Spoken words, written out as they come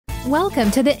Welcome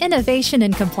to the Innovation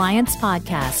and Compliance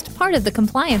Podcast, part of the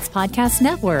Compliance Podcast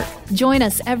Network. Join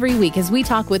us every week as we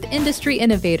talk with industry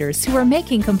innovators who are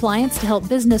making compliance to help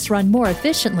business run more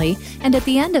efficiently and at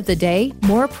the end of the day,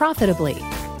 more profitably.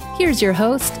 Here's your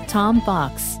host, Tom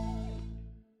Fox.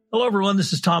 Hello, everyone.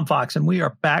 This is Tom Fox, and we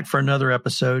are back for another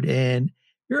episode. And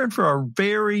you're in for a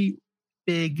very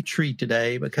big treat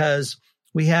today because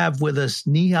we have with us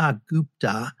Neha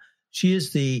Gupta. She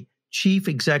is the Chief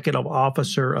Executive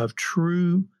Officer of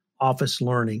True Office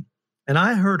Learning. And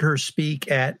I heard her speak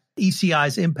at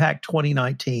ECI's Impact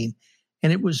 2019,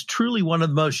 and it was truly one of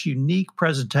the most unique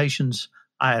presentations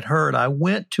I had heard. I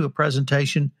went to a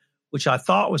presentation which I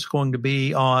thought was going to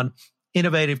be on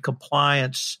innovative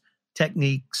compliance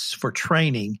techniques for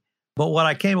training. But what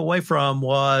I came away from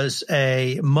was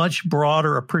a much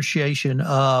broader appreciation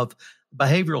of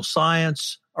behavioral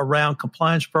science around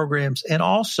compliance programs and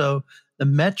also the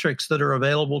metrics that are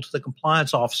available to the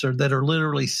compliance officer that are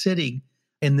literally sitting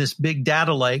in this big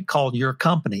data lake called your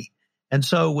company. And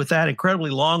so with that incredibly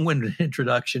long-winded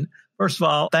introduction, first of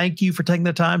all, thank you for taking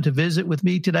the time to visit with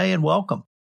me today and welcome.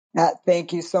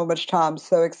 Thank you so much, Tom.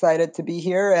 So excited to be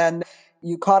here. And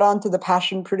you caught on to the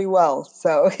passion pretty well.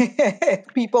 So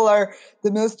people are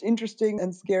the most interesting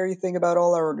and scary thing about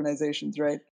all our organizations,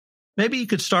 right? Maybe you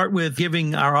could start with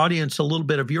giving our audience a little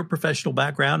bit of your professional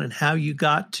background and how you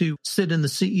got to sit in the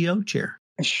CEO chair.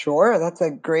 Sure. That's a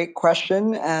great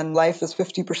question. And life is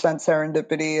 50%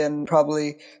 serendipity and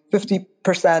probably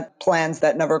 50% plans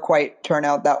that never quite turn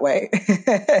out that way.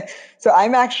 So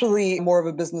I'm actually more of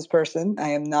a business person. I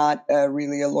am not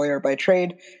really a lawyer by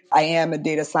trade. I am a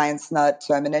data science nut.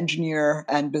 So I'm an engineer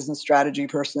and business strategy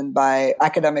person by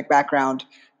academic background.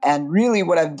 And really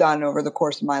what I've done over the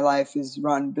course of my life is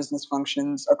run business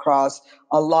functions across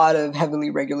a lot of heavily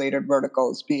regulated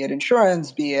verticals, be it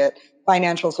insurance, be it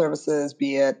financial services,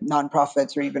 be it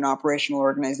nonprofits or even operational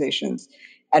organizations.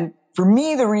 And for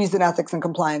me, the reason ethics and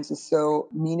compliance is so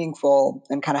meaningful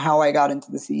and kind of how I got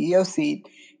into the CEO seat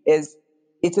is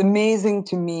it's amazing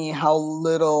to me how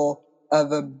little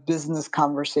of a business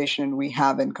conversation we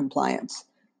have in compliance.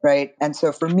 Right. And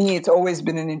so for me, it's always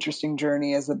been an interesting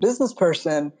journey as a business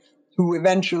person who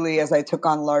eventually, as I took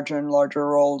on larger and larger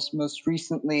roles, most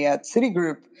recently at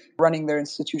Citigroup, running their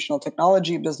institutional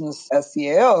technology business as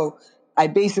CAO, I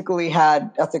basically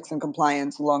had ethics and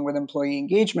compliance along with employee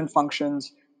engagement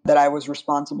functions that I was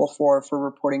responsible for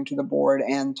reporting to the board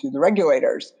and to the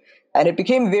regulators. And it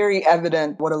became very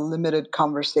evident what a limited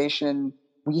conversation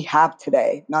we have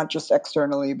today, not just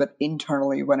externally, but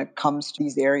internally when it comes to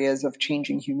these areas of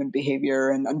changing human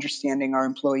behavior and understanding our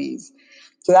employees.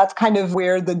 So that's kind of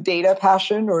where the data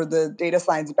passion or the data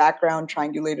science background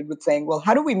triangulated with saying, well,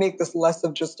 how do we make this less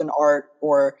of just an art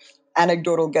or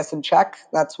anecdotal guess and check?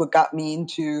 That's what got me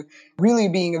into really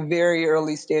being a very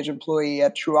early stage employee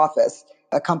at True Office,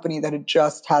 a company that had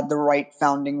just had the right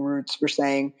founding roots for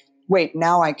saying, wait,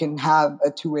 now I can have a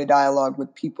two-way dialogue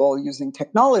with people using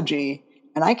technology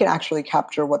and I can actually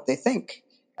capture what they think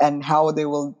and how they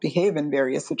will behave in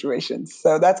various situations.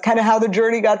 So that's kind of how the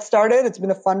journey got started. It's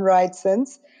been a fun ride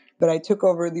since, but I took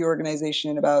over the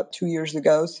organization about 2 years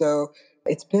ago. So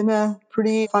it's been a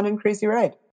pretty fun and crazy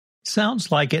ride.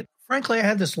 Sounds like it. Frankly, I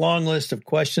had this long list of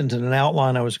questions and an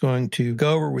outline I was going to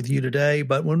go over with you today.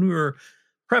 But when we were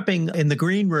prepping in the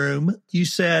green room, you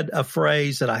said a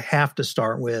phrase that I have to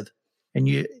start with, and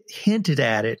you hinted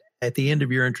at it at the end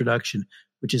of your introduction,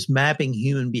 which is mapping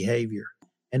human behavior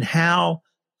and how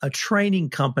a training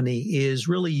company is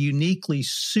really uniquely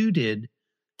suited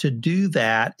to do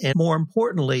that. And more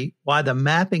importantly, why the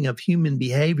mapping of human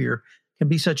behavior can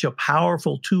be such a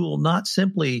powerful tool, not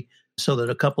simply so that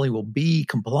a company will be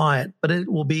compliant, but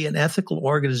it will be an ethical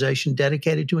organization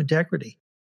dedicated to integrity.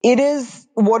 It is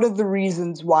one of the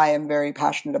reasons why I'm very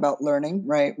passionate about learning,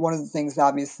 right? One of the things,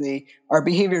 obviously, our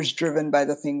behavior is driven by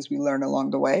the things we learn along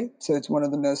the way. So it's one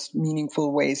of the most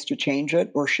meaningful ways to change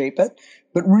it or shape it.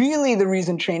 But really, the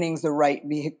reason training is the right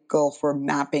vehicle for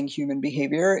mapping human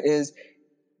behavior is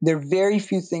there are very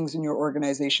few things in your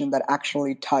organization that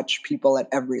actually touch people at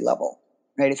every level,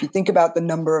 right? If you think about the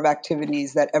number of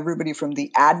activities that everybody from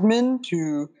the admin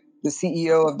to the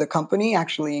CEO of the company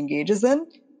actually engages in,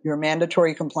 your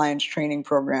mandatory compliance training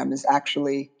program is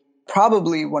actually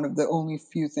probably one of the only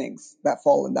few things that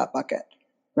fall in that bucket,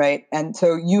 right? And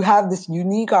so you have this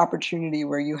unique opportunity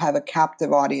where you have a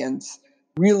captive audience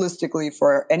realistically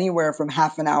for anywhere from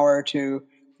half an hour to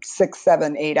 6,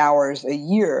 7, 8 hours a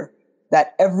year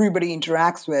that everybody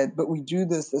interacts with, but we do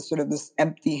this as sort of this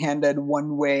empty-handed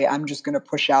one way, I'm just going to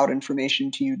push out information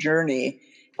to you journey.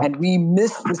 And we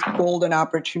miss this golden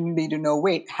opportunity to know,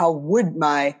 wait, how would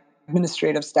my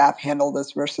administrative staff handle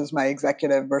this versus my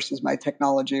executive versus my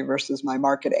technology versus my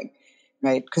marketing,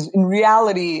 right? Because in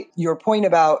reality, your point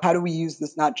about how do we use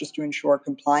this not just to ensure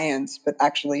compliance, but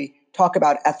actually talk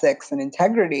about ethics and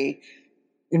integrity,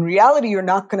 in reality, you're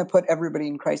not going to put everybody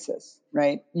in crisis,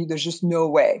 right? There's just no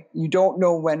way. You don't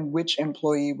know when which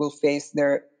employee will face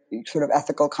their sort of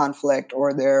ethical conflict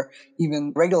or their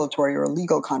even regulatory or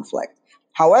legal conflict.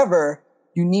 However,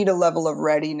 you need a level of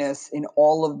readiness in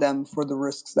all of them for the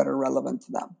risks that are relevant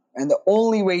to them. And the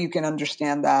only way you can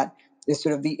understand that is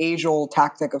sort of the age-old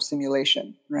tactic of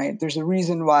simulation, right? There's a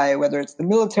reason why, whether it's the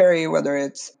military, whether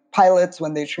it's pilots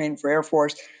when they train for Air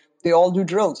Force, they all do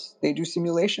drills. They do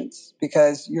simulations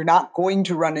because you're not going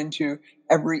to run into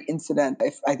every incident.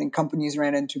 If I think companies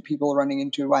ran into people running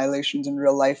into violations in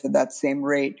real life at that same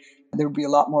rate, there would be a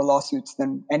lot more lawsuits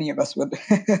than any of us would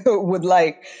would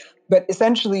like. But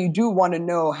essentially, you do want to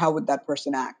know how would that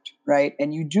person act, right?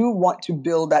 And you do want to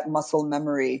build that muscle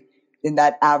memory in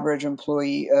that average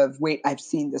employee of, wait, I've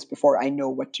seen this before. I know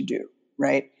what to do,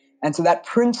 right? And so that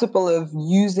principle of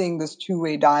using this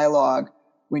two-way dialogue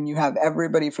when you have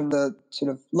everybody from the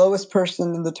sort of lowest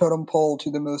person in the totem pole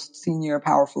to the most senior,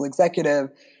 powerful executive,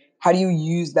 how do you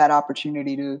use that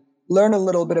opportunity to learn a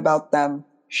little bit about them,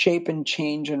 shape and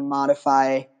change and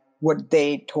modify what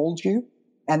they told you,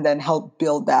 and then help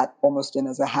build that almost in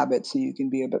as a habit so you can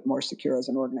be a bit more secure as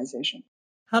an organization?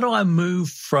 How do I move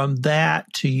from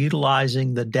that to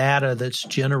utilizing the data that's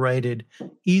generated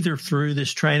either through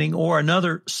this training or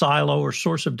another silo or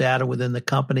source of data within the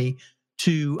company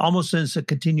to almost as a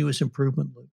continuous improvement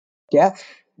loop? Yeah,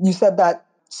 you said that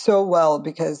so well,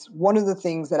 because one of the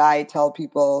things that I tell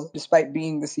people, despite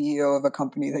being the CEO of a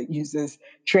company that uses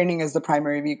training as the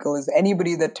primary vehicle, is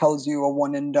anybody that tells you a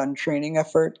one and done training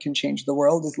effort can change the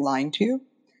world is lying to you.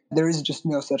 There is just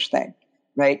no such thing,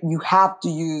 right? You have to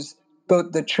use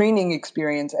both the training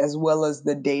experience as well as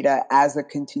the data as a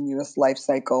continuous life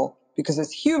cycle, because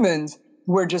as humans,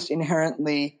 we're just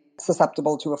inherently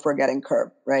susceptible to a forgetting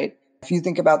curve, right? If you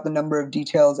think about the number of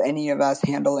details any of us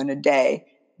handle in a day,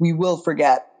 we will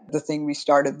forget the thing we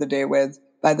started the day with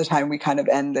by the time we kind of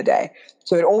end the day.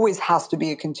 So it always has to be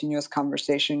a continuous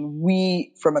conversation.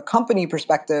 We, from a company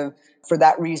perspective, for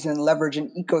that reason, leverage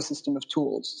an ecosystem of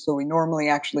tools. So we normally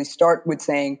actually start with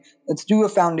saying, let's do a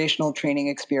foundational training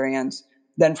experience.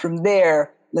 Then from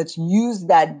there, let's use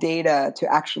that data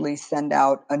to actually send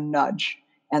out a nudge.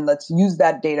 And let's use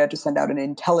that data to send out an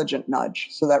intelligent nudge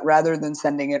so that rather than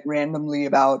sending it randomly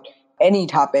about any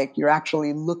topic, you're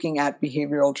actually looking at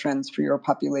behavioral trends for your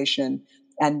population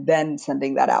and then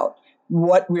sending that out.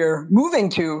 What we're moving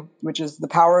to, which is the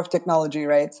power of technology,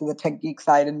 right? So the tech geek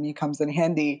side in me comes in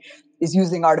handy, is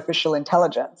using artificial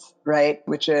intelligence, right?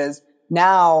 Which is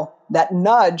now that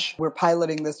nudge, we're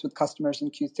piloting this with customers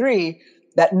in Q3,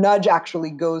 that nudge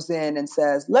actually goes in and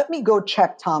says, let me go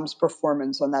check Tom's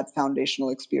performance on that foundational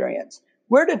experience.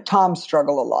 Where did Tom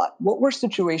struggle a lot? What were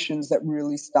situations that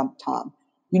really stumped Tom?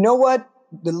 You know what?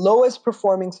 The lowest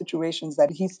performing situations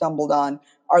that he stumbled on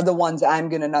are the ones I'm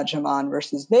going to nudge him on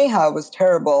versus Neha was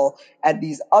terrible at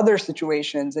these other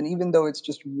situations. And even though it's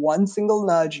just one single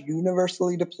nudge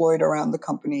universally deployed around the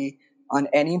company on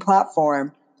any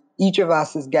platform, each of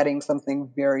us is getting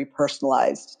something very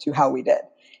personalized to how we did.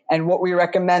 And what we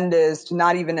recommend is to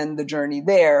not even end the journey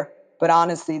there, but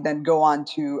honestly then go on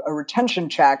to a retention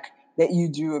check that you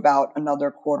do about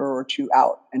another quarter or two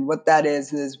out. And what that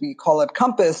is we call it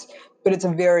Compass, but it's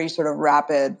a very sort of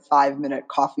rapid 5-minute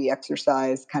coffee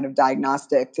exercise kind of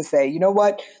diagnostic to say, you know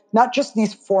what, not just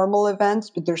these formal events,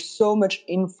 but there's so much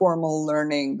informal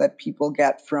learning that people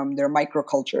get from their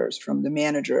microcultures, from the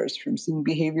managers, from seeing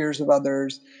behaviors of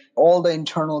others, all the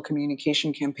internal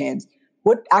communication campaigns.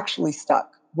 What actually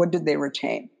stuck? What did they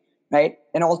retain? Right?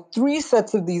 And all three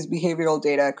sets of these behavioral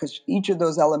data, because each of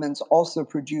those elements also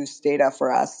produce data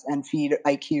for us and feed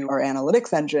IQ, our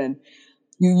analytics engine.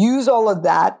 You use all of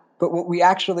that, but what we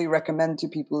actually recommend to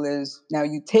people is now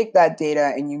you take that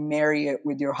data and you marry it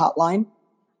with your hotline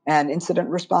and incident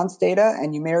response data,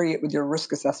 and you marry it with your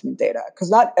risk assessment data, because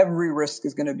not every risk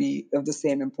is going to be of the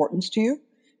same importance to you.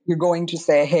 You're going to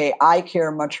say, hey, I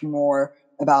care much more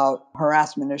about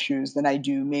harassment issues than I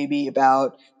do maybe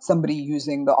about somebody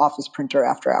using the office printer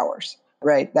after hours,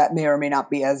 right? That may or may not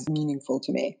be as meaningful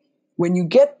to me. When you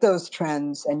get those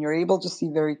trends and you're able to see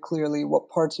very clearly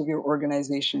what parts of your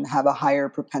organization have a higher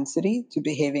propensity to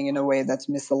behaving in a way that's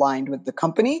misaligned with the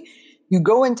company, you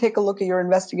go and take a look at your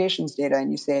investigations data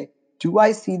and you say, do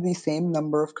I see the same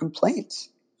number of complaints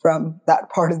from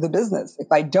that part of the business?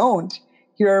 If I don't,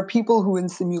 here are people who in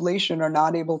simulation are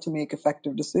not able to make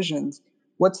effective decisions.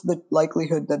 What's the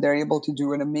likelihood that they're able to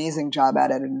do an amazing job at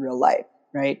it in real life,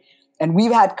 right? And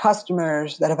we've had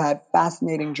customers that have had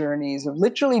fascinating journeys of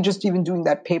literally just even doing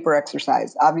that paper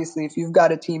exercise. Obviously, if you've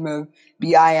got a team of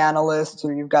BI analysts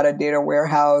or you've got a data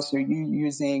warehouse or you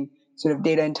using sort of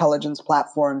data intelligence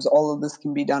platforms, all of this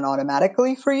can be done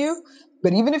automatically for you.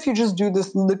 But even if you just do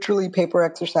this literally paper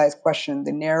exercise question,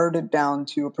 they narrowed it down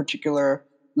to a particular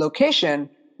location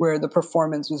where the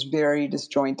performance was very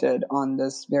disjointed on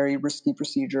this very risky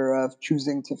procedure of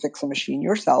choosing to fix a machine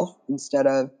yourself instead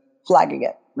of flagging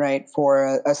it, right,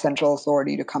 for a central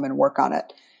authority to come and work on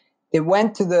it. They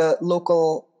went to the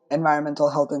local environmental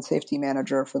health and safety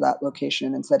manager for that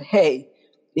location and said, hey,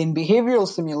 in behavioral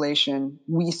simulation,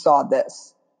 we saw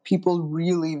this. People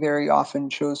really very often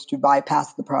chose to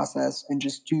bypass the process and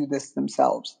just do this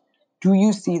themselves. Do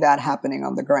you see that happening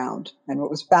on the ground? And what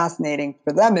was fascinating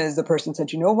for them is the person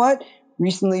said, you know what?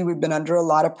 Recently, we've been under a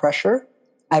lot of pressure.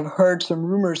 I've heard some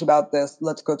rumors about this.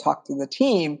 Let's go talk to the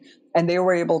team. And they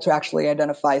were able to actually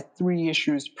identify 3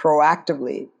 issues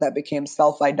proactively that became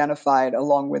self-identified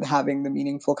along with having the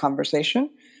meaningful conversation,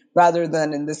 rather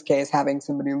than, in this case, having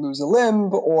somebody lose a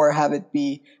limb or have it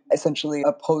be essentially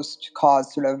a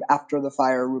post-cause sort of after the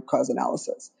fire root cause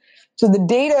analysis. So the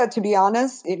data, to be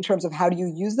honest, in terms of how do you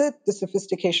use it, the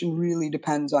sophistication really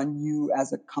depends on you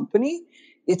as a company.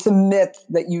 It's a myth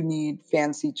that you need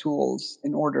fancy tools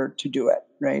in order to do it,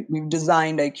 right? We've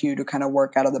designed IQ to kind of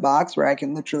work out of the box where I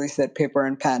can literally sit paper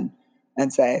and pen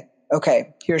and say,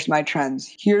 okay, here's my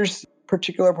trends. Here's a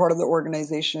particular part of the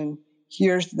organization.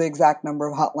 Here's the exact number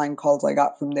of hotline calls I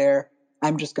got from there.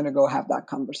 I'm just going to go have that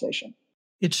conversation.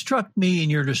 It struck me in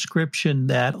your description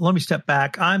that, let me step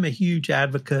back. I'm a huge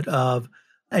advocate of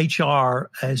HR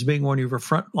as being one of your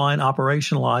frontline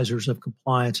operationalizers of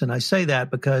compliance. And I say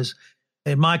that because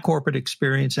in my corporate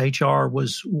experience, HR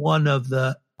was one of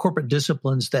the corporate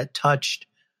disciplines that touched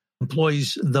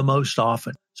employees the most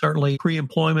often. Certainly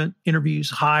pre-employment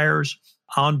interviews, hires,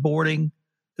 onboarding,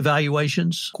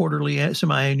 evaluations, quarterly,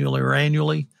 semi-annually, or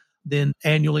annually. Then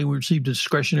annually, we received a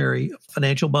discretionary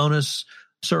financial bonus,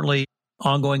 certainly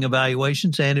ongoing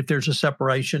evaluations. And if there's a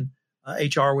separation,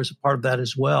 HR was a part of that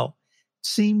as well. It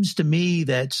seems to me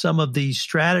that some of these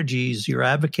strategies you're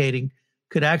advocating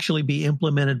could actually be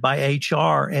implemented by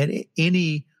HR at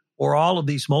any or all of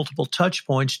these multiple touch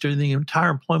points during the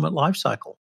entire employment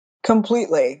lifecycle.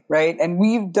 Completely, right? And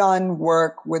we've done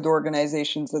work with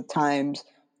organizations at times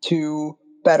to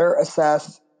better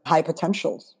assess high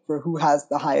potentials for who has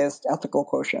the highest ethical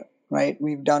quotient, right?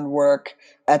 We've done work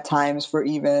at times for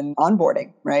even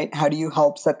onboarding, right? How do you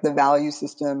help set the value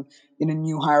system in a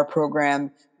new hire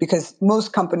program? Because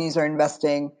most companies are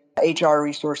investing HR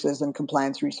resources and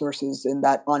compliance resources in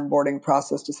that onboarding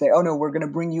process to say, oh no, we're going to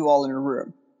bring you all in a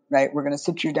room, right? We're going to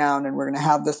sit you down and we're going to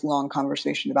have this long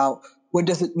conversation about what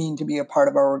does it mean to be a part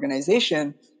of our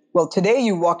organization? Well, today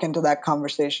you walk into that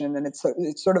conversation and it's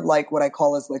sort of like what I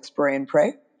call is like spray and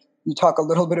pray. You talk a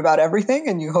little bit about everything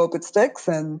and you hope it sticks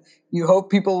and you hope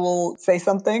people will say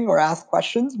something or ask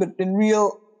questions. But in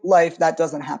real life, that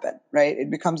doesn't happen, right?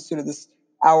 It becomes sort of this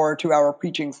hour, 2-hour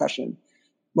preaching session.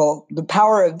 Well, the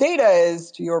power of data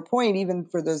is, to your point, even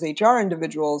for those HR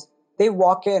individuals, they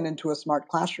walk into a smart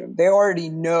classroom. They already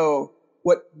know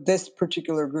what this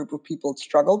particular group of people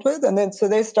struggled with. And then so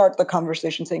they start the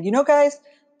conversation saying, you know, guys,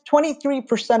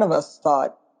 23% of us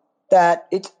thought that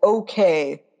it's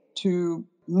okay to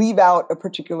leave out a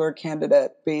particular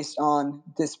candidate based on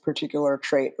this particular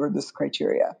trait or this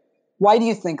criteria. Why do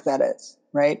you think that is,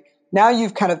 right? Now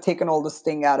you've kind of taken all the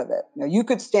sting out of it. Now you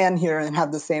could stand here and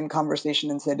have the same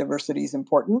conversation and say diversity is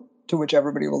important, to which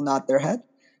everybody will nod their head,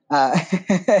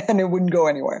 and it wouldn't go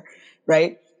anywhere,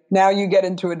 right? Now you get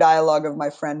into a dialogue of my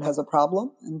friend has a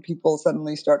problem, and people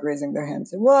suddenly start raising their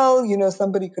hands and say, well, you know,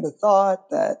 somebody could have thought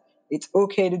that it's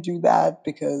okay to do that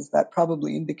because that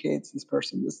probably indicates this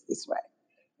person is this way,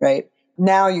 right?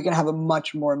 Now you can have a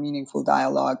much more meaningful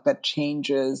dialogue that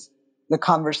changes the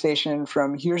conversation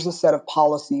from here's a set of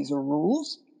policies or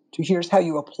rules to here's how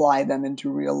you apply them into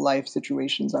real life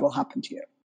situations that'll happen to you.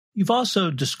 You've also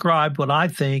described what I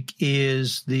think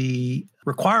is the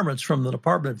requirements from the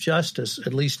Department of Justice,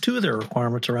 at least 2 of their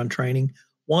requirements around training.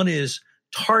 One is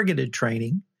targeted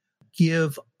training,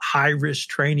 give high-risk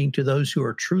training to those who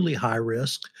are truly high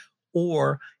risk,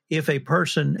 or if a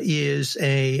person is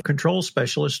a control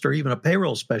specialist or even a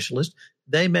payroll specialist,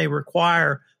 they may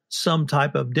require some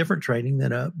type of different training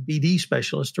than a BD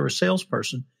specialist or a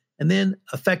salesperson. And then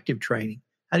effective training.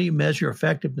 How do you measure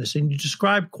effectiveness? And you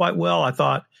described quite well, I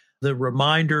thought, the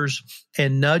reminders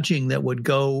and nudging that would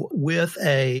go with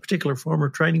a particular form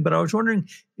of training. But I was wondering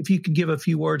if you could give a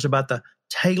few words about the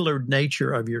tailored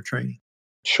nature of your training.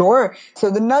 Sure. So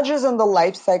the nudges and the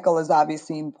life cycle is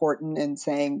obviously important in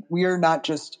saying we are not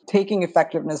just taking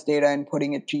effectiveness data and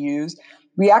putting it to use.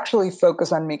 We actually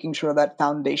focus on making sure that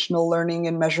foundational learning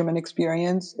and measurement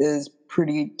experience is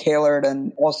pretty tailored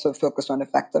and also focused on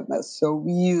effectiveness. So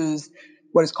we use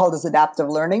what is called as adaptive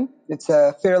learning. It's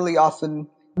a fairly often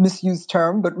misused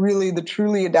term, but really the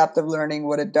truly adaptive learning,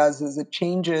 what it does is it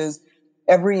changes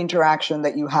every interaction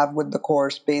that you have with the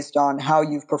course based on how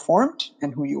you've performed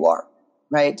and who you are.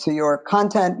 Right? So your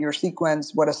content, your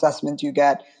sequence, what assessment you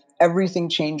get, everything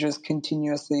changes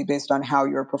continuously based on how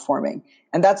you're performing.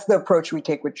 And that's the approach we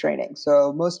take with training.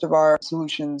 So most of our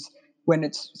solutions, when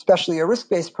it's especially a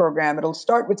risk-based program, it'll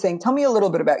start with saying, tell me a little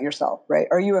bit about yourself, right?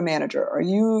 Are you a manager? Are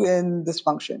you in this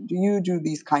function? Do you do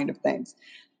these kind of things?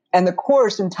 And the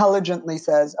course intelligently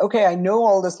says, okay, I know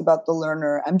all this about the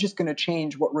learner. I'm just going to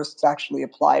change what risks actually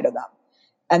apply to them.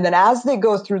 And then as they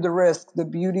go through the risk, the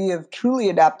beauty of truly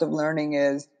adaptive learning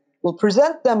is we'll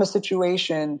present them a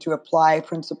situation to apply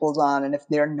principles on. And if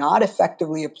they're not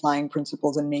effectively applying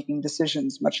principles and making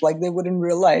decisions, much like they would in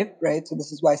real life, right? So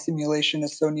this is why simulation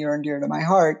is so near and dear to my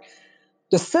heart.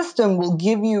 The system will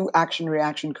give you action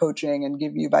reaction coaching and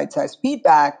give you bite-sized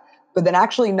feedback, but then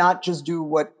actually not just do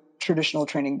what traditional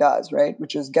training does, right?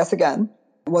 Which is guess again.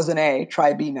 It was an A,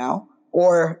 try B now.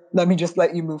 Or let me just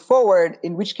let you move forward,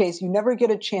 in which case you never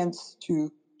get a chance to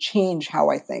change how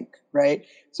I think, right?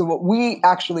 So what we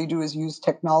actually do is use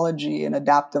technology and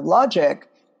adaptive logic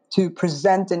to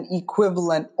present an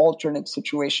equivalent alternate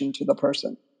situation to the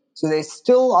person. So they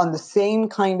still on the same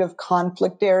kind of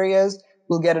conflict areas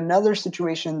will get another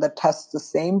situation that tests the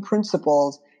same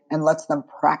principles and lets them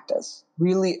practice,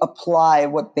 really apply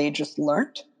what they just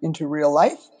learned into real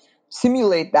life,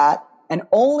 simulate that. And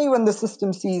only when the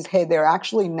system sees, hey, they're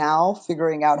actually now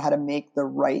figuring out how to make the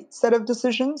right set of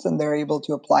decisions and they're able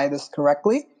to apply this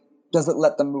correctly, does it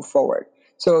let them move forward.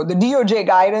 So the DOJ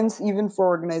guidance, even for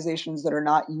organizations that are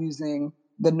not using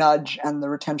the nudge and the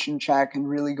retention check and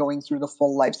really going through the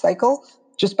full life cycle,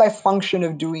 just by function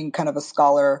of doing kind of a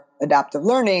scholar adaptive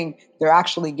learning, they're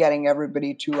actually getting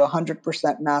everybody to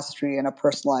 100% mastery and a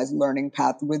personalized learning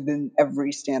path within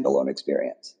every standalone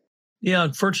experience. Yeah,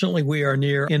 unfortunately, we are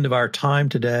near end of our time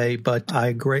today, but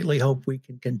I greatly hope we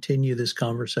can continue this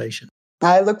conversation.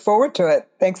 I look forward to it.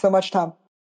 Thanks so much, Tom.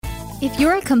 If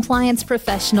you're a compliance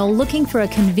professional looking for a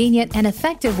convenient and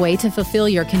effective way to fulfill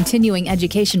your continuing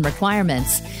education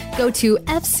requirements, go to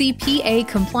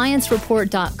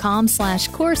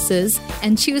fcpacompliancereport.com/courses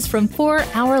and choose from 4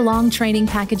 hour-long training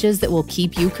packages that will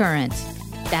keep you current.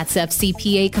 That's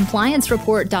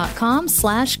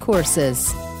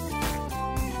fcpacompliancereport.com/courses.